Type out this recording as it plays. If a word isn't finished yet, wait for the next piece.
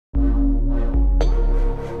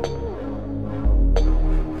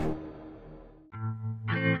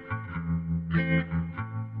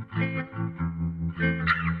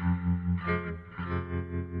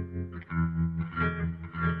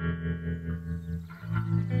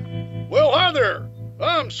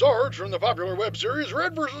I'm Sarge from the popular web series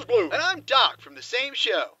Red vs. Blue. And I'm Doc from the same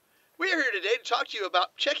show. We're here today to talk to you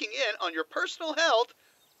about checking in on your personal health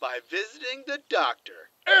by visiting the doctor.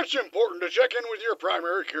 It's important to check in with your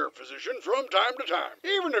primary care physician from time to time,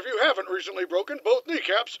 even if you haven't recently broken both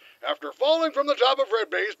kneecaps after falling from the top of Red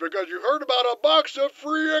Base because you heard about a box of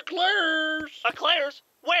free eclairs. Eclairs?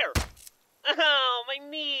 Where? Oh, my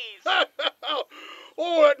knees.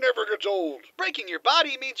 Oh, that never gets old. Breaking your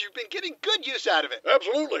body means you've been getting good use out of it.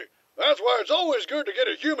 Absolutely. That's why it's always good to get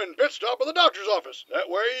a human pit stop at the doctor's office. That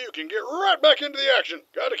way you can get right back into the action.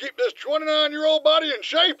 Gotta keep this 29-year-old body in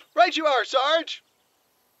shape. Right you are, Sarge.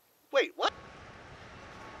 Wait, what?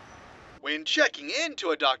 When checking into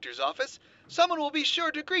a doctor's office, someone will be sure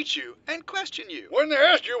to greet you and question you. When they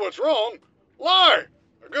ask you what's wrong, lie.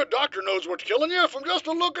 A good doctor knows what's killing you from just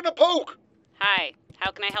a look and a poke. Hi,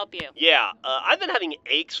 how can I help you? Yeah, I've been having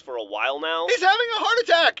aches for a while now. He's having a heart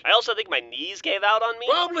attack. I also think my knees gave out on me.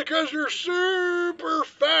 Probably because you're super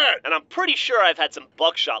fat. And I'm pretty sure I've had some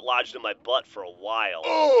buckshot lodged in my butt for a while.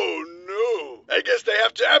 Oh, no. I guess they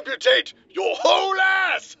have to amputate your whole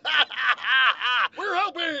ass. We're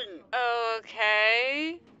helping.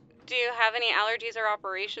 Okay. Do you have any allergies or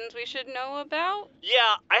operations we should know about?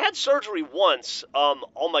 Yeah, I had surgery once.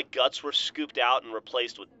 All my guts were scooped out and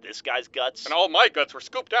replaced with this guy's guts. And all my guts were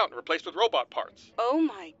scooped out and replaced with robot parts. Oh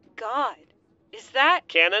my god. Is that...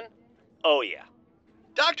 Cannon? Oh, yeah.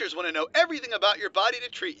 Doctors want to know everything about your body to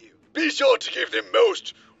treat you. Be sure to give them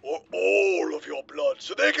most or all of your blood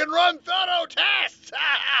so they can run thorough tests.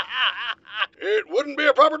 It wouldn't be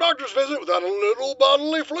a proper doctor's visit without a little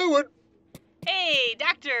bodily fluid. Hey,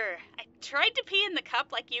 doctor. I tried to pee in the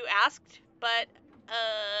cup like you asked, but,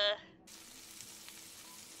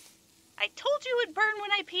 I told you it'd burn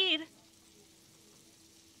when I peed.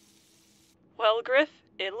 Well, Griff,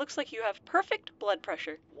 it looks like you have perfect blood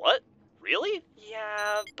pressure. What? Really?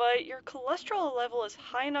 Yeah, but your cholesterol level is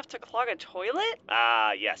high enough to clog a toilet?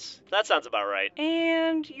 Ah, yes. That sounds about right.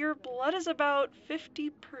 And your blood is about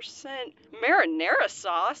 50% marinara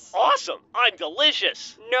sauce. Awesome! I'm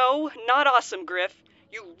delicious! No, not awesome, Griff.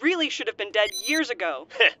 You really should have been dead years ago.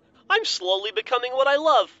 I'm slowly becoming what I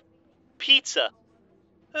love. Pizza.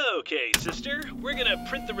 Okay, sister, we're gonna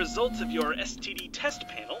print the results of your STD test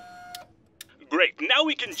panel. Great, now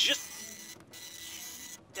we can just...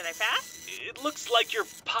 Did I pass? It looks like you're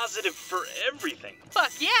positive for everything.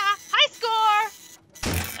 Fuck yeah! High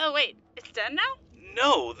score! Oh wait, it's done now?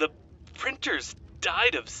 No, the printers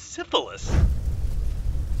died of syphilis.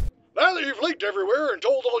 Now that you've leaked everywhere and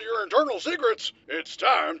told all your internal secrets, it's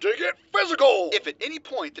time to get physical. If at any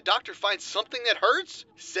point the doctor finds something that hurts,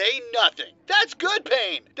 say nothing. That's good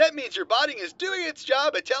pain. That means your body is doing its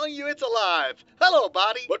job at telling you it's alive. Hello,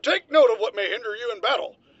 body. But take note of what may hinder you in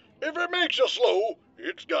battle. If it makes you slow,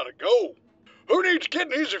 it's gotta go. Who needs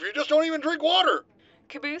kidneys if you just don't even drink water?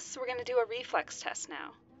 Caboose, we're gonna do a reflex test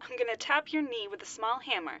now. I'm gonna tap your knee with a small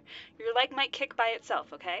hammer. Your leg might kick by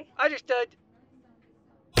itself, okay? Understood.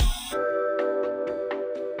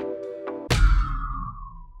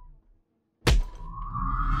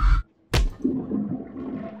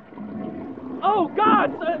 Oh,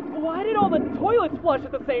 God! Why did all the toilets flush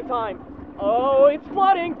at the same time? Oh, it's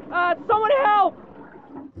flooding! Someone help!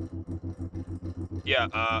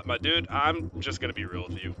 Yeah, my dude, I'm just gonna be real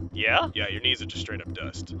with you. Yeah? Yeah, your knees are just straight up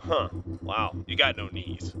dust. Huh. Wow. You got no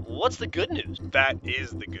knees. What's the good news? That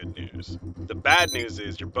is the good news. The bad news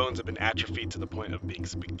is your bones have been atrophied to the point of being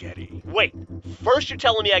spaghetti. Wait, first you're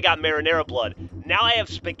telling me I got marinara blood. Now I have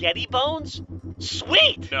spaghetti bones?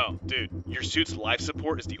 Sweet! No, dude, your suit's life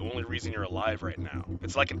support is the only reason you're alive right now.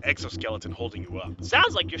 It's like an exoskeleton holding you up.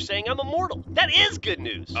 Sounds like you're saying I'm immortal. That is good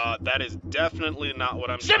news. That is definitely not what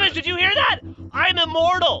I'm saying. Simmons, did you hear that? I'm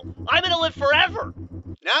immortal. I'm gonna live forever.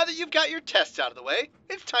 Now that you've got your tests out of the way,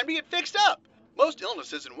 it's time to get fixed up. Most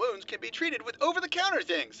illnesses and wounds can be treated with over-the-counter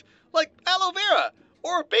things, like aloe vera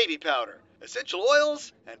or baby powder. Essential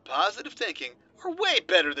oils and positive thinking are way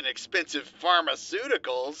better than expensive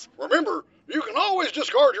pharmaceuticals. Remember, you can always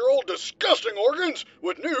discard your old disgusting organs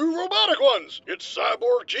with new robotic ones. It's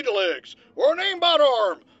cyborg cheetah legs or an aimbot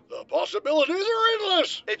arm. The possibilities are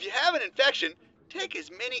endless. If you have an infection, take as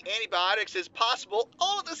many antibiotics as possible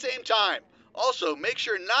all at the same time. Also, make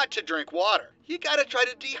sure not to drink water. You gotta try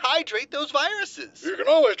to dehydrate those viruses. You can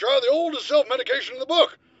always try the oldest self-medication in the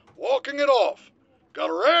book, walking it off. Got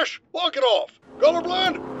a rash? Walk it off.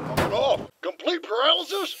 Colorblind? Walk it off. Complete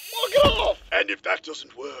paralysis? Walk it off. And if that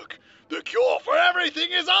doesn't work, the cure for everything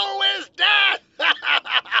is always death!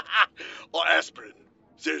 Or aspirin.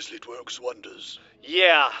 Seriously, it works wonders.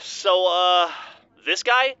 Yeah, so, This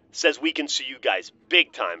guy says we can sue you guys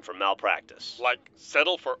big time for malpractice. Like,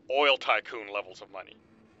 settle for oil tycoon levels of money.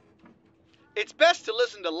 It's best to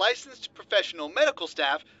listen to licensed professional medical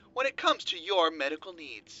staff when it comes to your medical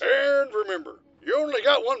needs. And remember, you only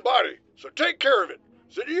got one body, so take care of it,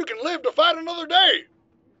 so that you can live to fight another day.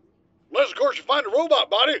 Unless, of course, you find a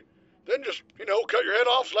robot body, then just, cut your head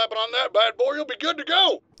off, slap it on that bad boy, you'll be good to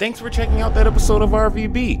go. Thanks for checking out that episode of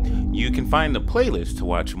RVB. You can find the playlist to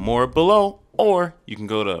watch more below, or you can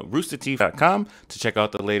go to roosterteeth.com to check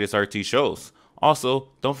out the latest RT shows. Also,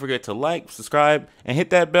 don't forget to like, subscribe, and hit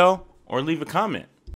that bell, or leave a comment.